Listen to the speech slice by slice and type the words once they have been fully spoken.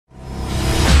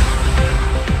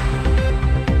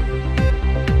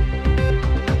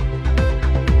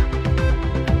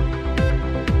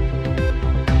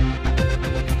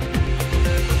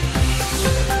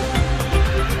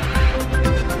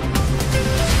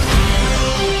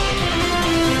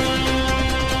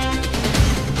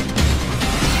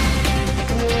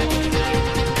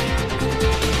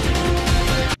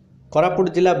कोरापुट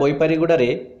जिला बोईपारीगुड़े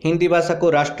हिंदी भाषा को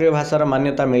राष्ट्रीय भाषार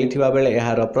मान्यता मिलता बेले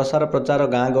यार प्रसार प्रचार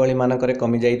गाँ गहली मानक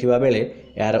कमी जाइथिबा बेले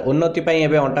यार उन्नति पई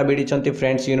एबे अंटा भिड़िछंती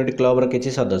फ्रेंड्स यूनिट क्लबर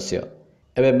किछि सदस्य।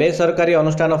 एबे बेसरकारी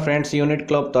अनुष्ठान फ्रेंड्स यूनिट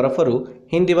क्लब तरफरु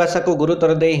हिंदी भाषा को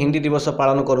गुरुतर दे हिंदी दिवस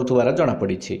पालन करुथुवार जणा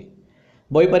पड़िछि।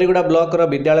 बोईपारीगुड़ा ब्लॉकर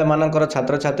विद्यालय मानकर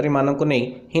छात्र छात्री मानकु नै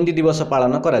हिंदी दिवस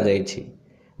पालन करा जायछि।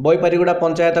 बोईपारीगुड़ा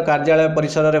पंचायत कार्यालय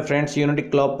परिसर में फ्रेंड्स यूनिट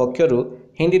क्लब पक्षर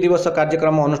हिंदी दिवस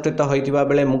कार्यक्रम अनुष्ठित होइतिबा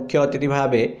बेले मुख्य अतिथि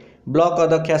भाव ब्लॉक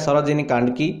अध्यक्षा सरोजिनी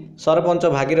कांडकी, सरपंच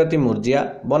भागीरथी मुर्जिया,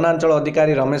 वनांचल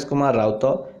अधिकारी रमेश कुमार राउत,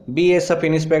 बीएसएफ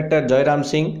इन्स्पेक्टर जयराम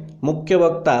सिंह, मुख्य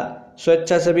वक्ता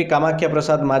स्वेच्छासेवी कामाख्या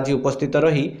प्रसाद माझी उपस्थित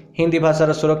रही हिंदी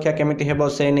भाषार सुरक्षा केमिति हेबो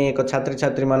से नै एक छात्री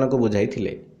छात्री मानक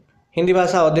बुझाइथिले। हिंदी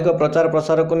भाषा अधिक प्रचार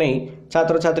प्रसार को नहीं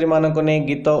छात्र छात्री मानक नहीं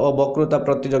गीत और वक्तृता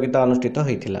प्रतियोगिता अनुष्ठित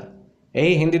होइथिला।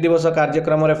 एही हिंदी दिवस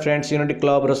कार्यक्रम में फ्रेंड्स यूनिट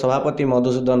क्लबर सभापति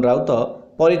मधुसूदन राउत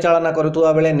परिचालना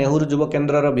करुवा बेले नेहरू युव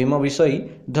केन्द्रर भीम विषयी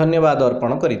धन्यवाद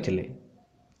अर्पण करथिले।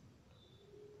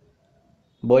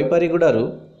 बोईपारीगुड़ारू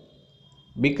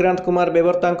विक्रांत कुमार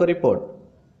बेवर्तांक रिपोर्ट,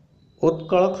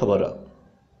 उत्कल खबर।